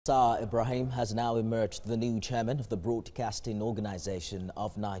Sir Ibrahim has now emerged the new chairman of the Broadcasting Organization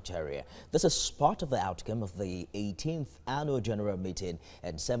of Nigeria. This is part of the outcome of the 18th Annual General Meeting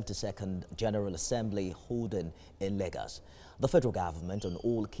and 72nd General Assembly holding in Lagos. The federal government and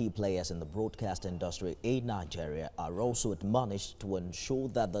all key players in the broadcast industry in Nigeria are also admonished to ensure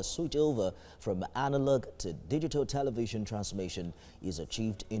that the switchover from analog to digital television transmission is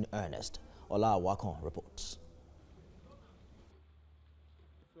achieved in earnest. Ola Wakon reports.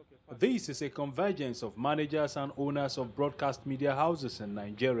 This is a convergence of managers and owners of broadcast media houses in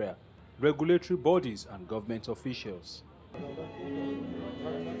Nigeria, regulatory bodies and government officials.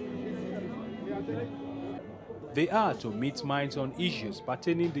 They are to meet minds on issues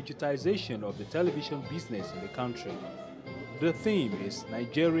pertaining digitization of the television business in the country. The theme is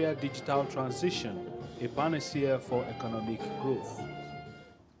Nigeria Digital Transition, a panacea for economic growth.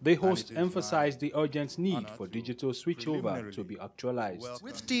 The host emphasized the urgent need for digital switchover to be actualized.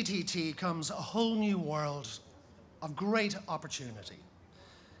 With DTT comes a whole new world of great opportunity.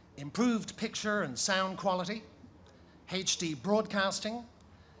 Improved picture and sound quality, HD broadcasting,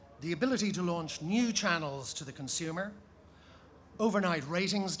 the ability to launch new channels to the consumer, overnight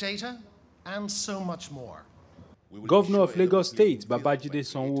ratings data, and so much more. Governor of Lagos State, Babajide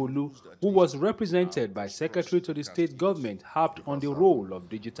Sanwo-Olu, who was represented by Secretary to the State Government, harped on the role of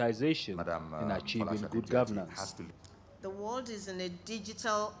digitization in achieving good governance. The world is in a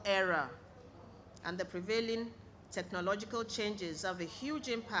digital era, and the prevailing technological changes have a huge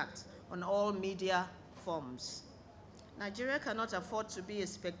impact on all media forms. Nigeria cannot afford to be a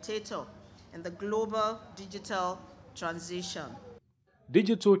spectator in the global digital transition.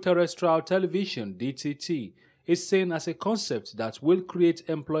 Digital terrestrial television, DTT, is seen as a concept that will create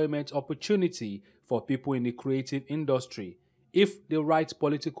employment opportunity for people in the creative industry if the right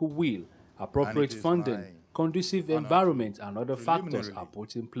political will, appropriate funding, conducive environment and other factors are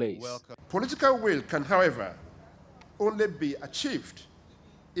put in place. Political will can, however, only be achieved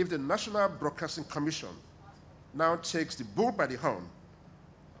if the National Broadcasting Commission now takes the bull by the horn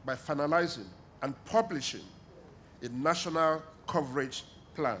by finalizing and publishing a national coverage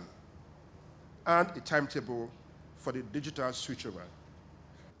plan and a timetable for the digital switchover.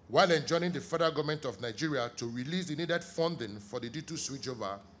 While enjoining the federal government of Nigeria to release the needed funding for the digital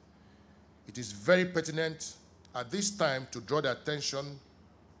switchover, it is very pertinent at this time to draw the attention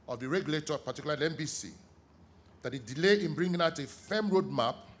of the regulator, particularly NBC, that the delay in bringing out a firm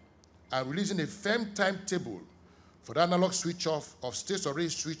roadmap and releasing a firm timetable for the analog switch off of states already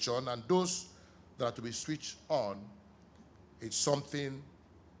switched on and those that are to be switched on is something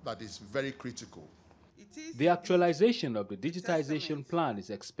that is very critical. The actualization of the digitization plan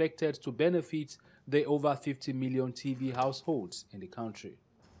is expected to benefit the over 50 million TV households in the country.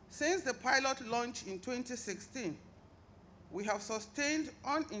 Since the pilot launch in 2016, we have sustained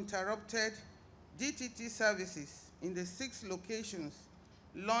uninterrupted DTT services in the 6 locations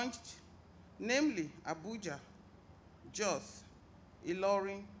launched, namely Abuja, Jos,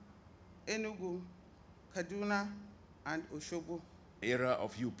 Ilorin, Enugu, Kaduna, and Osogbo. The era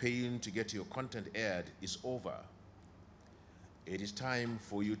of you paying to get your content aired is over. It is time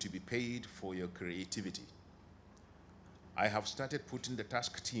for you to be paid for your creativity. I have started putting the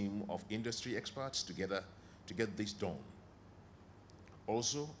task team of industry experts together to get this done.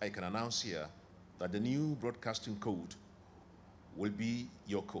 Also, I can announce here that the new broadcasting code will be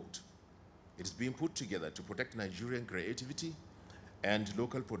your code. It is being put together to protect Nigerian creativity and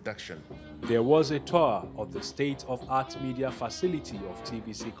local production. There was a tour of the state-of-art media facility of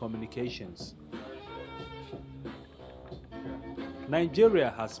TVC Communications.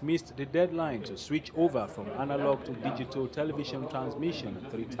 Nigeria has missed the deadline to switch over from analog to digital television transmission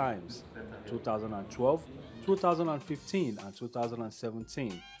 3 times, 2012, 2015 and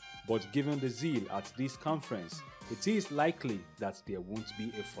 2017. But given the zeal at this conference, it is likely that there won't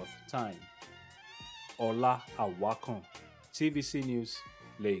be a 4th time. Ola Awakon, TVC News,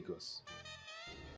 Lagos.